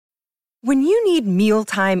When you need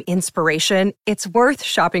mealtime inspiration, it's worth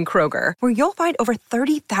shopping Kroger, where you'll find over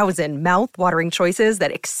 30,000 mouth-watering choices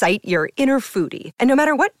that excite your inner foodie. And no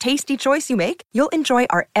matter what tasty choice you make, you'll enjoy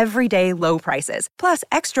our everyday low prices, plus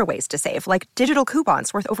extra ways to save, like digital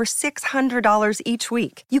coupons worth over $600 each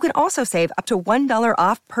week. You can also save up to $1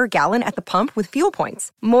 off per gallon at the pump with fuel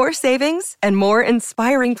points. More savings and more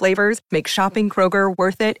inspiring flavors make shopping Kroger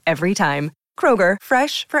worth it every time. Kroger,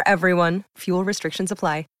 fresh for everyone. Fuel restrictions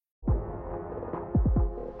apply.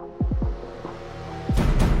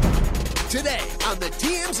 Today on the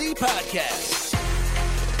TMZ Podcast.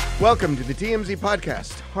 Welcome to the TMZ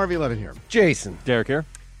Podcast. Harvey Levin here. Jason. Derek here.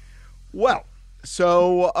 Well,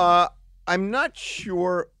 so I'm not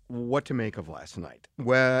sure what to make of last night.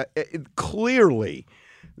 Well, clearly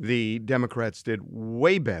the Democrats did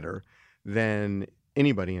way better than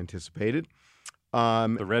anybody anticipated.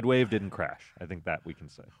 The red wave didn't crash. I think that we can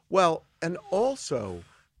say. Well, and also,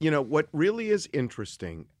 what really is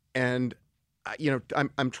interesting, and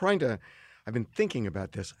I've been thinking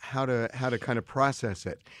about this, how to kind of process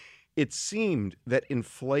it. It seemed that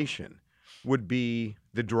inflation would be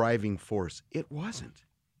the driving force. It wasn't.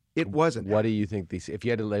 It wasn't. What do you think if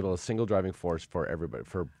you had to label a single driving force for everybody,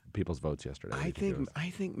 for people's votes yesterday? I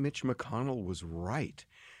think Mitch McConnell was right.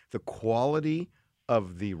 The quality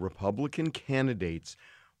of the Republican candidates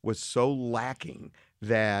was so lacking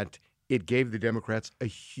that it gave the Democrats a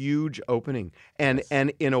huge opening. And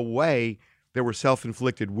in a way, there were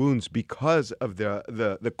self-inflicted wounds because of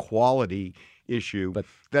the quality issue. But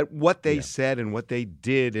that what they said and what they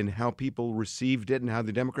did and how people received it and how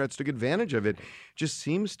the Democrats took advantage of it just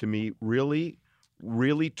seems to me really,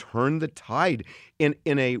 really turned the tide in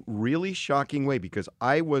a really shocking way, because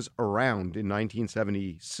I was around in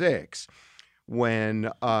 1976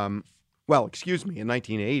 when, in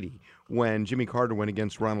 1980, when Jimmy Carter went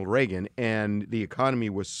against Ronald Reagan and the economy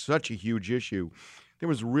was such a huge issue. There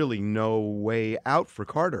was really no way out for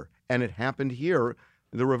Carter. And it happened here,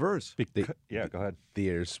 the reverse. Go ahead.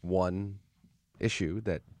 There's one issue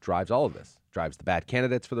that drives all of this. Drives the bad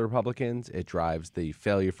candidates for the Republicans. It drives the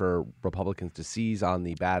failure for Republicans to seize on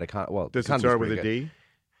the bad economy. Well, does it start with a D?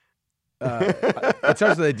 It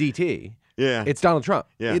starts with a DT. Yeah. It's Donald Trump.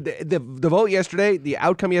 Yeah. The vote yesterday, the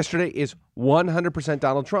outcome yesterday is 100%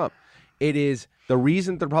 Donald Trump. It is the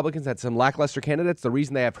reason the Republicans had some lackluster candidates, the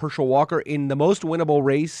reason they have Herschel Walker in the most winnable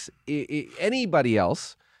race anybody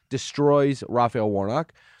else destroys Raphael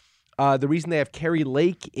Warnock. The reason they have Carrie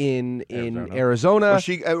Lake in Arizona. Well,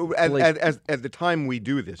 she at the time we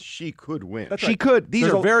do this, she could win. She could. These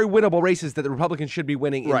are very winnable races that the Republicans should be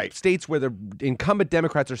winning in states where the incumbent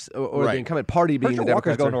Democrats or the incumbent party being Herschel the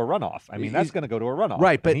Democrats. Walker's going to a runoff. I mean, that's going to go to a runoff.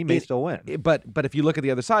 Right, but he may still win. But if you look at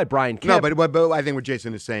the other side, Brian Kemp. No, but I think what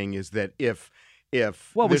Jason is saying is that if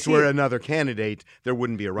this were another candidate, there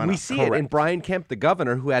wouldn't be a runoff. We see it in Brian Kemp, the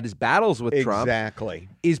governor, who had his battles with Trump. Exactly.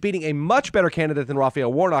 Is beating a much better candidate than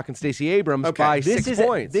Raphael Warnock and Stacey Abrams by 6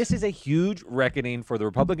 points. This is a huge reckoning for the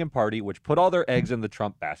Republican Party, which put all their eggs in the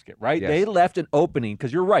Trump basket, right? Yes. They left an opening,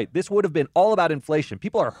 because you're right, this would have been all about inflation.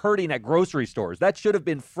 People are hurting at grocery stores. That should have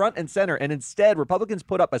been front and center. And instead, Republicans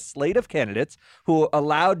put up a slate of candidates who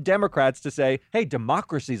allowed Democrats to say, hey,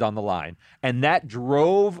 democracy's on the line. And that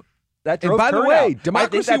drove... And by the way, out.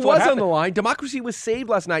 democracy was on the line. Democracy was saved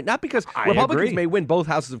last night, not because Republicans may win both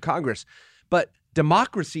houses of Congress, but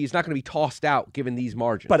democracy is not going to be tossed out given these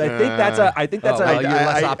margins. But I think that's you're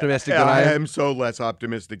less optimistic than I am. I am so less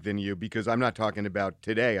optimistic than you, because I'm not talking about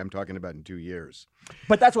today. I'm talking about in 2 years.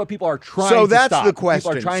 But that's what people are trying to stop. So that's the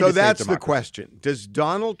question. So that's the question. Does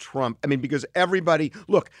Donald Trump, because everybody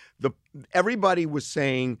was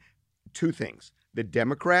saying two things. The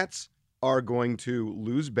Democrats are going to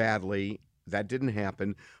lose badly. That didn't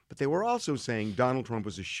happen. But they were also saying Donald Trump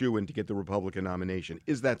was a shoo-in to get the Republican nomination.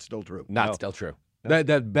 Is that still true? Still true.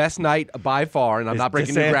 The best night by far, and I'm not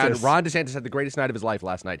breaking new ground, Ron DeSantis had the greatest night of his life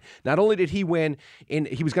last night. Not only did he win,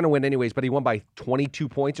 he was going to win anyways, but he won by 22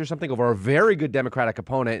 points or something over a very good Democratic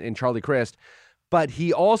opponent in Charlie Crist. But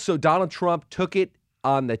Donald Trump took it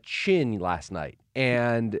on the chin last night.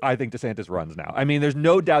 And I think DeSantis runs now. I mean, there's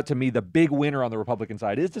no doubt to me the big winner on the Republican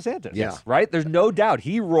side is DeSantis. Yes. Right? There's no doubt.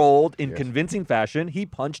 He rolled in convincing fashion. He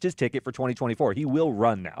punched his ticket for 2024. He will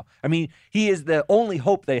run now. I mean, he is the only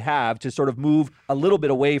hope they have to sort of move a little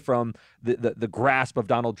bit away from the grasp of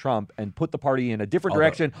Donald Trump and put the party in a different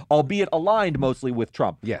direction, albeit aligned mostly with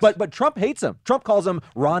Trump. Yes. But Trump hates him. Trump calls him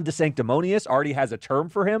Ron DeSanctimonious, already has a term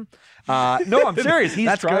for him. No, I'm serious.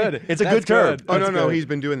 He's trying. Good. It's a good term. Oh, no, he's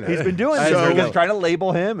been doing that. He's been doing this. So, He's trying to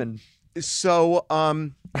label him. And so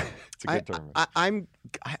it's a good term.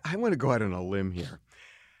 I want to go out on a limb here.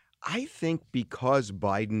 I think because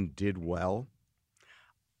Biden did well,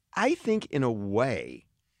 I think in a way,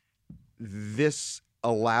 this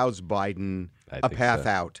allows Biden a path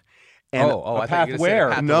out. And a path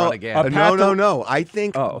where? No, no. I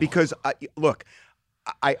think because look,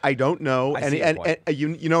 I don't know, and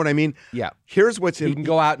you know what I mean. Yeah. Here's what's in. He can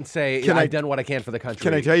go out and say, "I've done what I can for the country."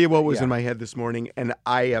 Can I tell you what was in my head this morning? And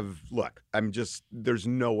there's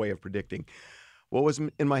no way of predicting. What was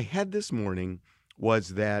in my head this morning was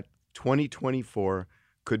that 2024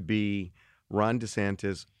 could be Ron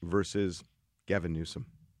DeSantis versus Gavin Newsom.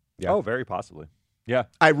 Yeah. Oh, very possibly. Yeah,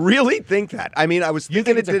 I really think that. I mean, I was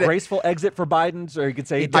thinking it's a graceful exit for Biden, or you could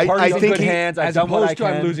say the I party's in think good hands. I've as done what I opposed to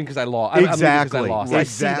can. I'm losing because I lost. Exactly. I'm losing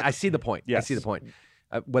 'cause I lost. I see the point. Yes. I see the point.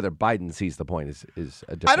 Whether Biden sees the point is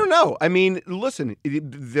a different. I don't know. I mean, listen,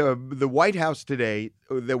 the White House today,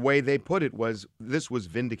 the way they put it was this was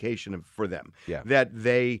vindication for them. Yeah. That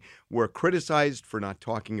they were criticized for not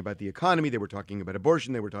talking about the economy. They were talking about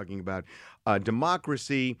abortion. They were talking about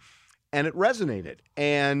democracy. And it resonated,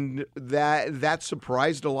 and that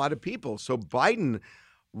surprised a lot of people. So Biden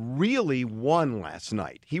really won last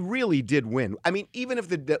night. He really did win. I mean, even if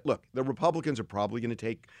the Republicans are probably going to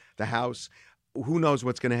take the House. Who knows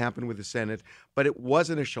what's going to happen with the Senate? But it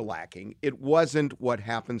wasn't a shellacking. It wasn't what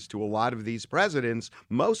happens to a lot of these presidents,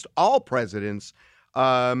 most all presidents,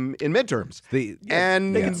 in midterms.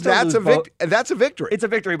 That's a victory. It's a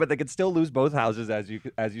victory, but they could still lose both houses, as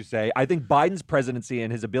you say. I think Biden's presidency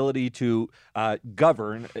and his ability to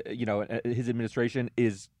govern, his administration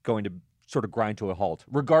is going to sort of grind to a halt,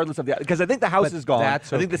 regardless of because I think the House is gone. I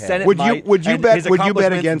think the Senate would might. Would you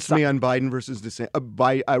bet against me on Biden versus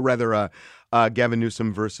Gavin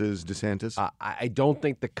Newsom versus DeSantis? I don't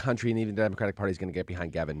think the country and even the Democratic Party is going to get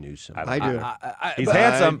behind Gavin Newsom. I do. He's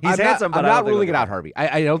handsome. He's handsome, but I'm not ruling it out, Harvey.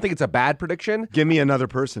 I don't think it's a bad prediction. Give me another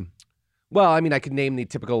person. Well, I mean, I could name the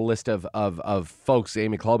typical list of folks.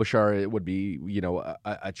 Amy Klobuchar would be,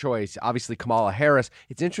 a choice. Obviously, Kamala Harris.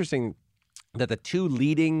 It's interesting that the two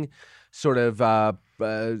leading sort of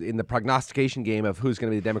in the prognostication game of who's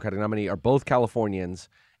going to be the Democratic nominee are both Californians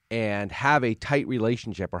and have a tight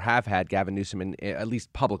relationship or have had Gavin Newsom, and at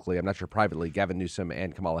least publicly, I'm not sure privately, Gavin Newsom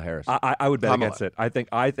and Kamala Harris. I would bet against it. I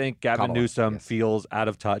think Gavin Newsom feels out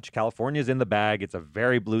of touch. California's in the bag. It's a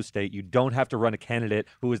very blue state. You don't have to run a candidate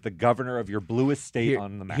who is the governor of your bluest state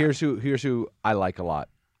on the map. Here's who I like a lot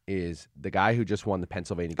is the guy who just won the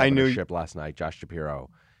Pennsylvania governorship last night, Josh Shapiro.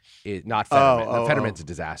 Not Fetterman. Fetterman's a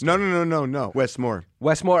disaster. No. Westmore.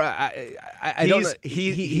 I don't know.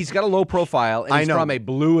 He's got a low profile, and he's from a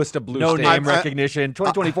bluest of blue states. No name recognition.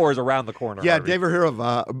 2024 is around the corner. Yeah, did you ever hear of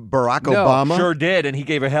Barack Obama? Sure did, and he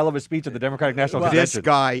gave a hell of a speech at the Democratic National Convention. This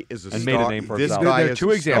guy is a star. And made a name for himself. There are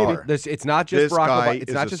two examples. It's not just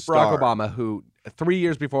Barack Obama, who 3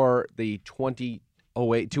 years before the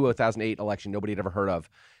 2008 election, nobody had ever heard of.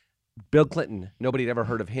 Bill Clinton, nobody had ever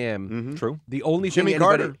heard of him. Mm-hmm. True. The only Jimmy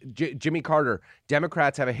thing Jimmy Carter.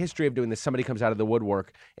 Democrats have a history of doing this. Somebody comes out of the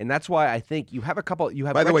woodwork, and that's why I think you have a couple.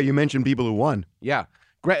 By the way, you mentioned people who won. Yeah,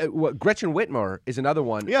 Gretchen Whitmer is another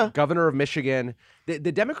one. Yeah, governor of Michigan. The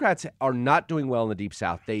Democrats are not doing well in the Deep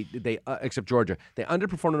South. They except Georgia. They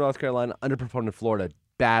underperformed in North Carolina, underperformed in Florida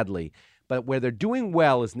badly. But where they're doing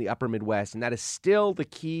well is in the upper Midwest, and that is still the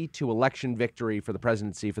key to election victory for the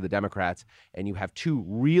presidency for the Democrats. And you have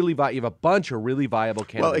you have a bunch of really viable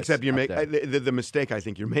candidates. Well, except the mistake I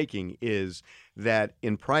think you're making is that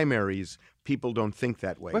in primaries, people don't think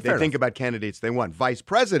that way. They think about candidates they want. Vice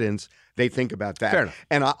presidents, they think about that. Fair enough.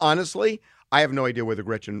 And honestly, I have no idea whether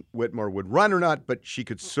Gretchen Whitmer would run or not, but she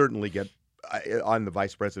could certainly get on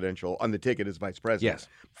the ticket as vice president. Yes.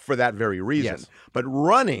 For that very reason. Yes. But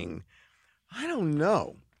running, I don't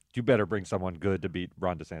know. You better bring someone good to beat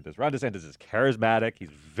Ron DeSantis. Ron DeSantis is charismatic. He's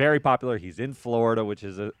very popular. He's in Florida, which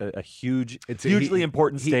is a hugely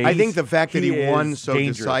important state. I think the fact that he won so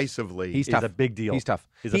decisively is a big deal. He's tough.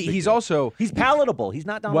 He's palatable. He's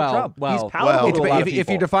not Donald Trump. He's palatable to a lot of people. If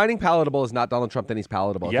you're defining palatable as not Donald Trump, then he's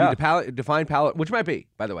palatable. Yeah. If you define palatable, which might be,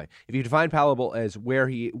 by the way, if you define palatable as where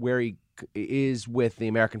he is with the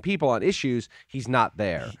American people on issues, he's not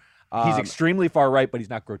there. He's extremely far right, but he's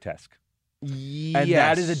not grotesque. Yes. And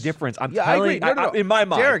that is a difference. I'm telling you, no. In my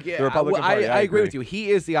mind, Derek, the Republican Party. I agree with you. He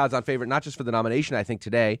is the odds-on favorite, not just for the nomination, I think,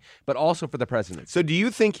 today, but also for the presidency. So do you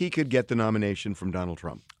think he could get the nomination from Donald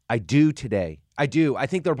Trump? I do today. I do. I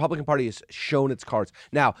think the Republican Party has shown its cards.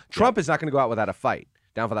 Now, Trump is not going to go out without a fight.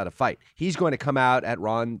 He's going to come out at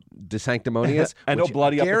Ron DeSanctimonious and he'll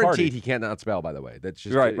bloody up the party. Guaranteed he can't not spell, by the way. That's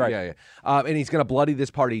just right. Yeah. And he's going to bloody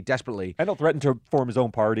this party desperately. And he'll threaten to form his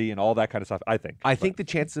own party and all that kind of stuff, I think. I think the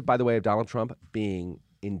chances, by the way, of Donald Trump being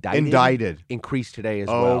indicted increased today as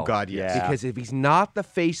well. Oh, God, yes. Yeah. Because if he's not the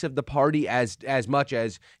face of the party as much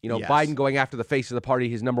as, Yes. Biden going after the face of the party,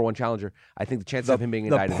 his number one challenger, I think the chances of him being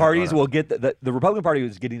indicted. The parties will get the Republican Party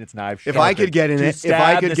is getting its knives. If I could get in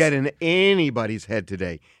to get in anybody's head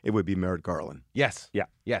today, it would be Merrick Garland. Yes. Yeah.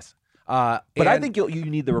 Yes. But I think you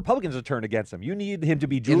need the Republicans to turn against him. You need him to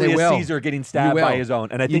be Julius Caesar getting stabbed by his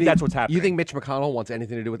own, and I think that's what's happening. You think Mitch McConnell wants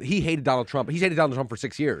anything to do with it? He hated Donald Trump. He's hated Donald Trump for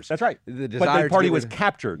 6 years. That's right. The but the party was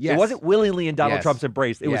captured. Yes. It wasn't willingly in Donald Yes. Trump's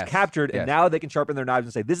embrace. It was Yes. captured, and now they can sharpen their knives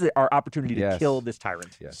and say, this is our opportunity to Yes. kill this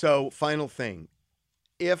tyrant. Yes. So, final thing.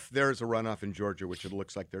 If there's a runoff in Georgia, which it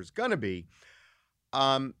looks like there's going to be,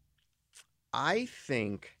 I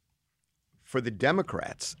think for the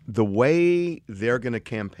Democrats, the way they're going to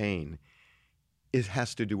campaign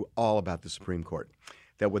has to do all about the Supreme Court.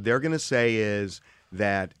 That what they're going to say is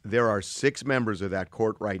that there are 6 members of that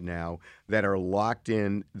court right now that are locked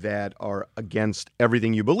in, that are against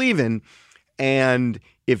everything you believe in. And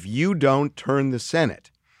if you don't turn the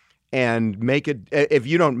Senate and make it, if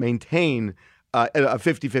you don't maintain a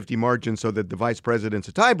 50-50 margin so that the vice president's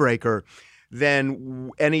a tiebreaker,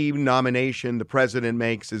 then any nomination the president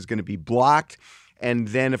makes is going to be blocked. And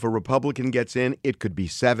then if a Republican gets in, it could be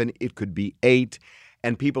 7, it could be 8,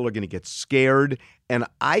 and people are going to get scared. And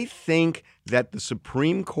I think that the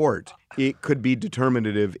Supreme Court, it could be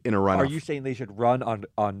determinative in a runoff. Are you saying they should run on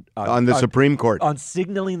the Supreme Court? On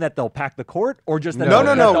signaling that they'll pack the court, or just that No.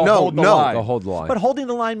 they'll hold the line? They'll hold the line. But holding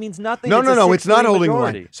the line means nothing. No, It's it's not 6-3 holding the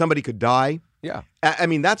majority. line. Somebody could die. Yeah. I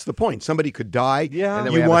mean, that's the point. Somebody could die. Yeah. And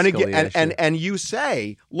then we You have a want to Scalia get issue. and you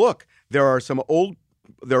say, look, there are some old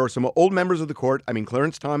members of the court. I mean,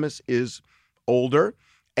 Clarence Thomas is older,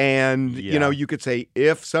 and you could say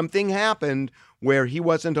if something happened where he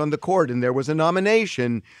wasn't on the court and there was a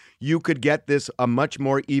nomination, you could get a much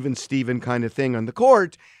more even Steven kind of thing on the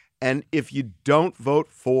court. And if you don't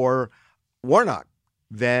vote for Warnock,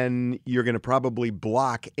 then you're going to probably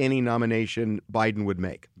block any nomination Biden would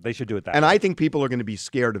make. They should do it that And way. I think people are going to be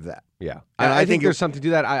scared of that. Yeah. And I think there's something to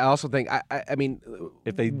that. I also think,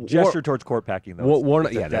 If they gesture towards court packing, though,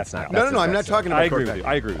 Warnock, it's a yeah, that's death not. knell. No, I'm not talking about I agree court with you.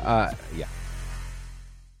 packing. I agree with you. Yeah.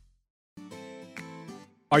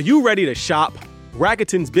 Are you ready to shop?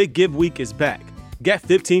 Rakuten's Big Give Week is back. Get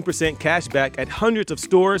 15% cash back at hundreds of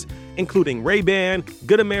stores, including Ray-Ban,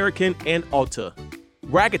 Good American, and Ulta.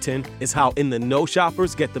 Rakuten is how in-the-know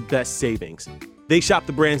shoppers get the best savings. They shop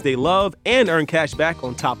the brands they love and earn cash back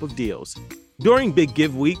on top of deals. During Big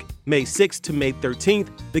Give Week, May 6th to May 13th,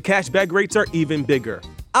 the cashback rates are even bigger.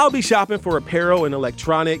 I'll be shopping for apparel and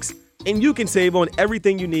electronics, and you can save on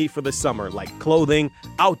everything you need for the summer, like clothing,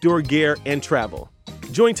 outdoor gear, and travel.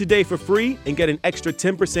 Join today for free and get an extra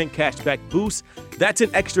 10% cashback boost. That's an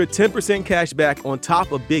extra 10% cashback on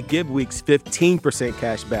top of Big Give Week's 15%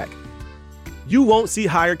 cashback. You won't see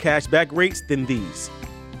higher cashback rates than these.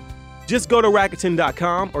 Just go to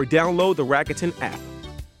Rakuten.com or download the Rakuten app.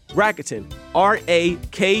 Rakuten,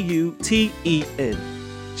 Rakuten.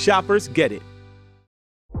 Shoppers get it.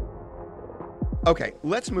 Okay,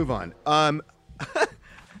 let's move on.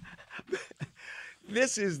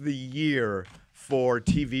 This is the year for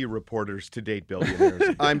TV reporters to date billionaires.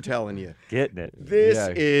 I'm telling you. Getting it. This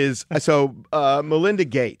Yeah. is Melinda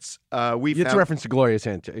Gates. It's a reference to Gloria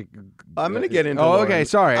Sanchez. I'm going to get into. Oh, Lauren. okay.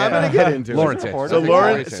 Sorry. I'm going to get into Lauren it. Sanchez. So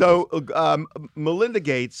Gloria Lauren. Melinda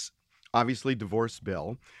Gates, obviously divorced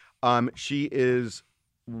Bill. She is,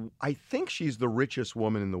 I think she's the richest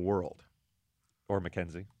woman in the world. Or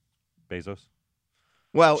Mackenzie. Bezos.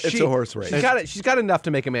 Well, it's a horse race. She's got enough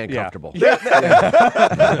to make a man comfortable.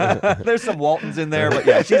 There's some Waltons in there, but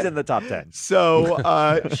yeah, she's in the top 10.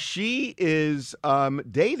 So she is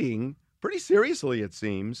dating pretty seriously, it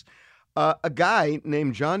seems, a guy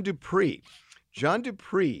named John Dupree. John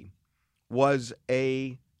Dupree was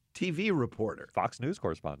a TV reporter. Fox News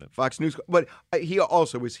correspondent. Fox News, but he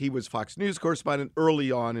was Fox News correspondent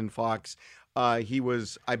early on in Fox. I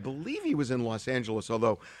believe he was in Los Angeles,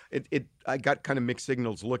 although I got kind of mixed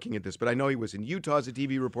signals looking at this, but I know he was in Utah as a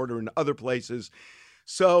TV reporter and other places.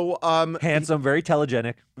 So handsome, very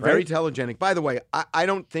telegenic. Very right? telegenic. By the way, I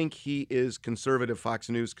don't think he is conservative, Fox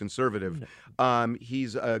News conservative.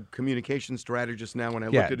 He's a communication strategist now. When I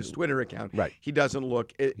looked at his Twitter account, right. He doesn't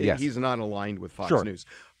look, he's not aligned with Fox Sure. News.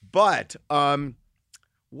 But,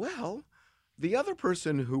 the other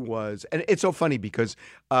person who was, and it's so funny because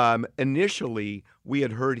initially we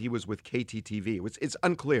had heard he was with KTTV. It's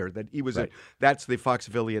unclear that he was. That's the Fox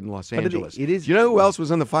affiliate in Los Angeles. It is. You know who else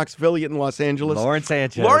was on the Fox affiliate in Los Angeles? Lauren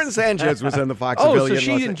Sanchez. Lauren Sanchez was on the Fox Oh, affiliate. so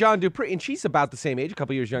in Los she and John Dupree, and she's about the same age, a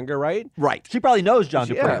couple years younger, right? Right. She probably knows John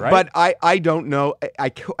Dupree, right? But I don't know. I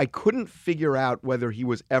couldn't figure out whether he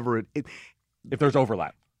was ever. if there's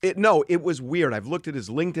overlap. No, it was weird. I've looked at his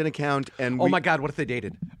LinkedIn account, and my God, what if they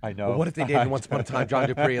dated? I know. Well, what if they dated once upon a time, John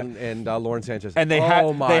Dupree and Lauren Sanchez? And they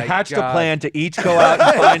hatched God. a plan to each go out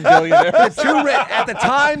and find billionaires. At the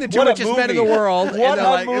time, the two richest men in the world. What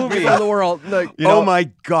a movie. People in the world. Like, oh my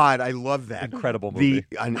God, I love that. Incredible movie.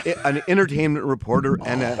 An entertainment reporter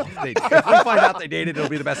and if we find out they dated, it'll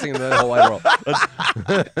be the best thing in the whole wide world.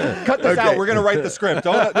 Cut this out. We're going to write the script.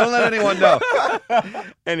 Don't let anyone know.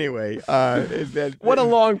 Anyway, what a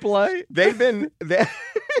long play. They've been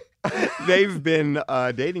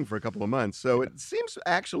dating for a couple of months, so it seems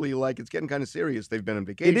actually like it's getting kind of serious. They've been on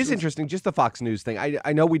vacation. It is interesting, just the Fox News thing.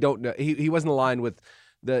 I know we don't know. He wasn't aligned with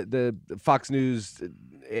the Fox News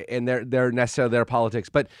and their politics,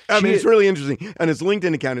 but it's really interesting. On his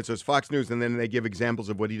LinkedIn account, it says Fox News, and then they give examples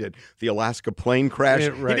of what he did. The Alaska plane crash. He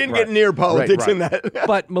didn't get near politics in that.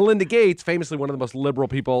 But Melinda Gates, famously one of the most liberal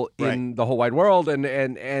people in the whole wide world, and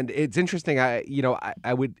it's interesting.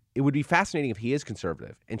 It would be fascinating if he is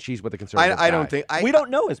conservative and she's with a conservative. I don't think we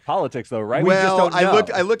don't know his politics though, right? Well, we just don't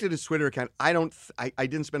know. I looked at his Twitter account. I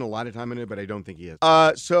didn't spend a lot of time on it, but I don't think he is.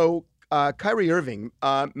 So Kyrie Irving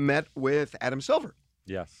met with Adam Silver.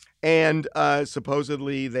 Yes. And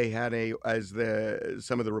supposedly they had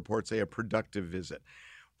some of the reports say, a productive visit.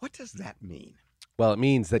 What does that mean? Well, it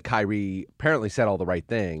means that Kyrie apparently said all the right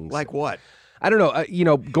things. Like what? I don't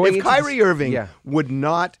know. Going if Kyrie Irving would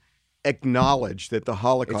not acknowledge that the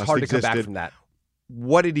Holocaust it's hard existed, to come back from that.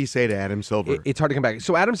 What did he say to Adam Silver? It's hard to come back.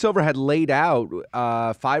 So Adam Silver had laid out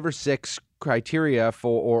 5 or 6 criteria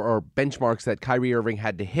or benchmarks that Kyrie Irving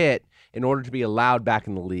had to hit in order to be allowed back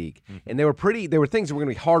in the league. Mm-hmm. And they were things that were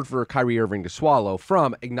going to be hard for Kyrie Irving to swallow,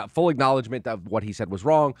 from full acknowledgement of what he said was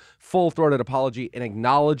wrong, full-throated apology, an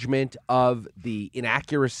acknowledgement of the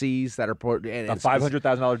inaccuracies that are put. And a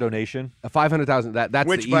 $500,000 donation. A $500,000. That's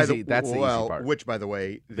the easy part. Which, by the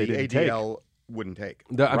way, the ADL wouldn't take.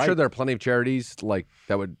 I'm sure there are plenty of charities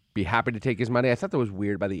that would be happy to take his money. I thought that was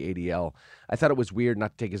weird by the ADL. I thought it was weird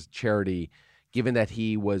not to take his charity, given that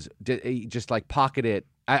he just pocket it.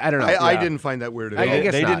 I don't know. I didn't find that weird at all. I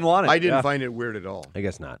guess they didn't want it. I didn't find it weird at all. I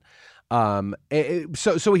guess not.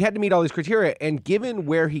 So he had to meet all these criteria, and given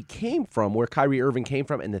where he came from, where Kyrie Irving came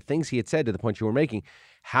from, and the things he had said, to the point you were making,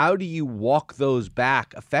 how do you walk those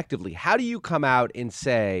back effectively? How do you come out and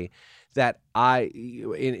say that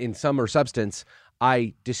in sum or substance,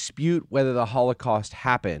 I dispute whether the Holocaust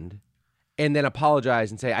happened, and then apologize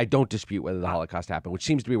and say, I don't dispute whether the Holocaust happened, which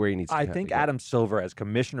seems to be where he needs to I think Adam Silver, as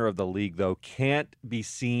commissioner of the league, though, can't be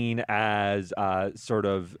seen as sort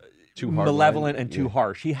of too malevolent and too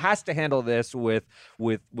harsh. He has to handle this with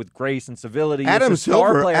grace and civility. Adam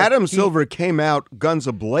Silver came out guns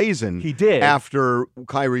a-blazing. He did. After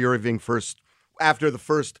Kyrie Irving after the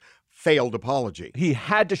first failed apology. He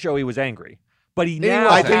had to show he was angry. But he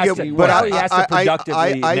has to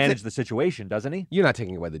productively manage the situation, doesn't he? You're not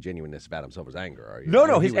taking away the genuineness of Adam Silver's anger, are you?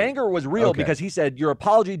 No, his anger was real because he said, your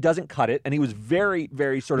apology doesn't cut it, and he was very,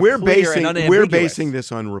 very sort of clear and unambiguous. We're basing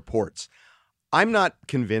this on reports. I'm not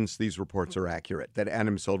convinced these reports are accurate, that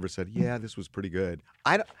Adam Silver said, yeah, this was pretty good.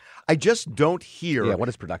 I just don't hear... Yeah, what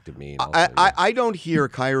does productive mean? I don't hear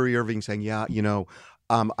Kyrie Irving saying,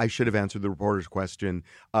 I should have answered the reporter's question.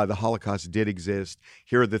 The Holocaust did exist.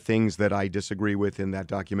 Here are the things that I disagree with in that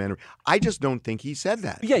documentary. I just don't think he said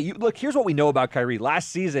that. Yeah, look, here's what we know about Kyrie. Last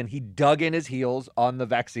season, he dug in his heels on the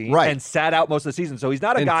vaccine and sat out most of the season. So he's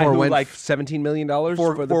not a guy who $17 million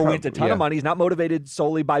went a ton of money. He's not motivated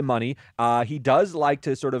solely by money. He does like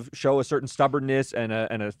to sort of show a certain stubbornness and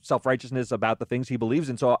a self-righteousness about the things he believes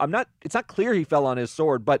in. So it's not clear he fell on his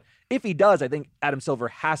sword. But if he does, I think Adam Silver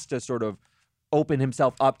has to sort of open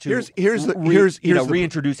himself up to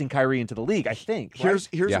reintroducing Kyrie into the league, I think. Here's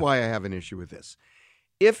why I have an issue with this.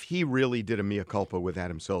 If he really did a mea culpa with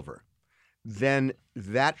Adam Silver, then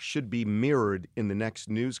that should be mirrored in the next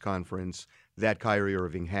news conference that Kyrie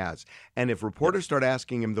Irving has. And if reporters start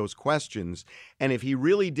asking him those questions, and if he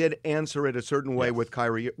really did answer it a certain way with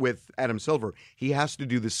Adam Silver, he has to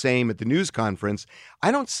do the same at the news conference.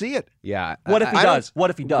 I don't see it. Yeah. What if he does? What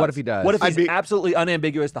if he's absolutely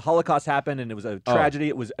unambiguous? The Holocaust happened and it was a tragedy.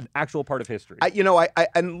 It was an actual part of history.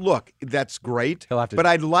 And look, that's great. But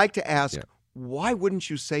I'd like to ask, why wouldn't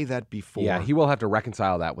you say that before? Yeah, he will have to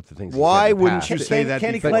reconcile that with the things. Why wouldn't you say that?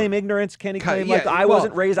 Can he claim ignorance? Can he claim I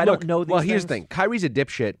wasn't raised? I don't know these things. Here's the thing: Kyrie's a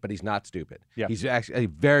dipshit, but he's not stupid. Yeah. He's actually a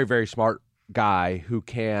very, very smart guy who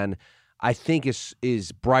can, I think,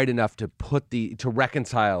 is bright enough to to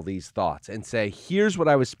reconcile these thoughts and say, here's what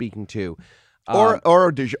I was speaking to,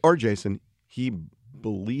 or Jason, he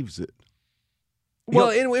believes it. Well,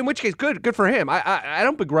 in which case, good for him. I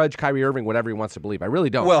don't begrudge Kyrie Irving whatever he wants to believe. I really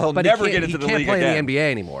don't. Well, he'll but never get into the league again. He can't play in the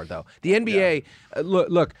NBA anymore, though. The NBA,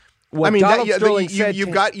 look. What Donald Sterling said. You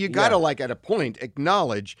got to like at a point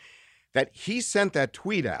acknowledge that he sent that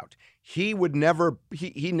tweet out. He would never.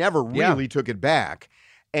 He never really took it back.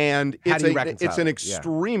 And it's an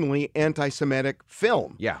extremely anti-Semitic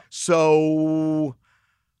film. Yeah. So.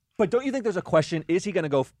 But don't you think there's a question, is he going to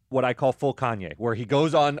go what I call full Kanye, where he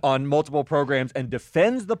goes on multiple programs and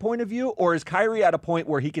defends the point of view? Or is Kyrie at a point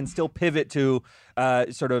where he can still pivot to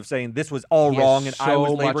sort of saying this was all wrong and I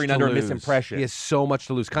was laboring under a misimpression? He has so much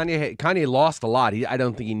to lose. Kanye lost a lot. I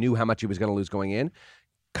don't think he knew how much he was going to lose going in.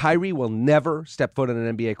 Kyrie will never step foot in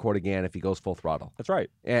an NBA court again if he goes full throttle. That's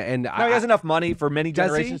right. And he has enough money for many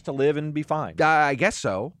generations to live and be fine. I guess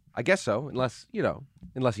so. Unless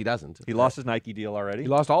he doesn't. He lost his Nike deal already. He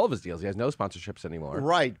lost all of his deals. He has no sponsorships anymore.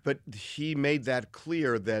 Right, but he made that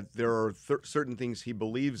clear that there are certain things he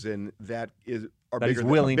believes in that are bigger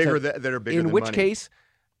than in which money. Case,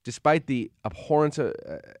 despite the abhorrence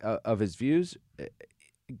of his views,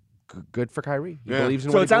 good for Kyrie. He believes in what he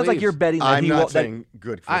believes. So it sounds like you're betting that I'm not saying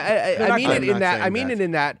good for I mean it in that. I mean it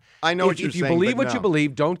in that. I know what you're saying. If you believe what you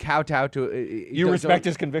believe, don't kowtow to. You respect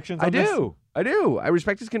his convictions on this? I do. I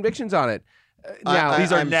respect his convictions on it. Now,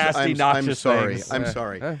 these are nasty, noxious things. I'm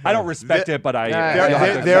sorry. I don't respect it, but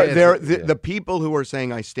the people who are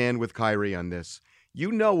saying I stand with Kyrie on this,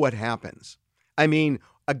 you know what happens. I mean,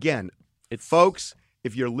 again, folks,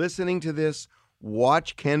 if you're listening to this,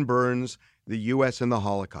 watch Ken Burns' The U.S. and the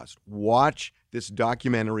Holocaust. Watch this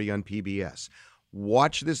documentary on PBS.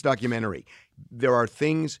 Watch this documentary. There are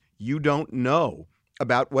things you don't know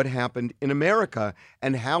about what happened in America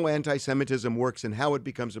and how anti-Semitism works and how it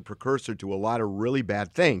becomes a precursor to a lot of really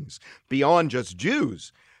bad things beyond just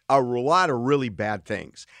Jews, a lot of really bad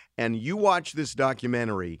things. And you watch this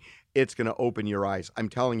documentary, it's going to open your eyes. I'm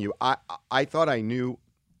telling you, I thought I knew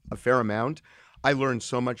a fair amount. I learned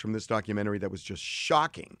so much from this documentary that was just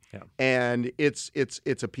shocking. Yeah. And it's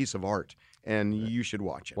a piece of art, and you should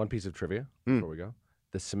watch it. One piece of trivia before we go.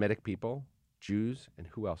 The Semitic people, Jews, and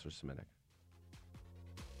who else are Semitic?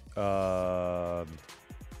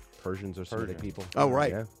 Persians are Semitic people. Oh,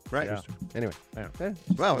 right. Yeah. Right. Yeah. Anyway. Yeah.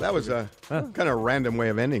 Wow, that was a kind of random way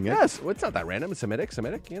of ending it. Yes. Well, it's not that random. It's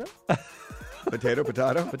Semitic, you know? Potato.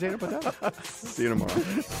 Potato. See you tomorrow.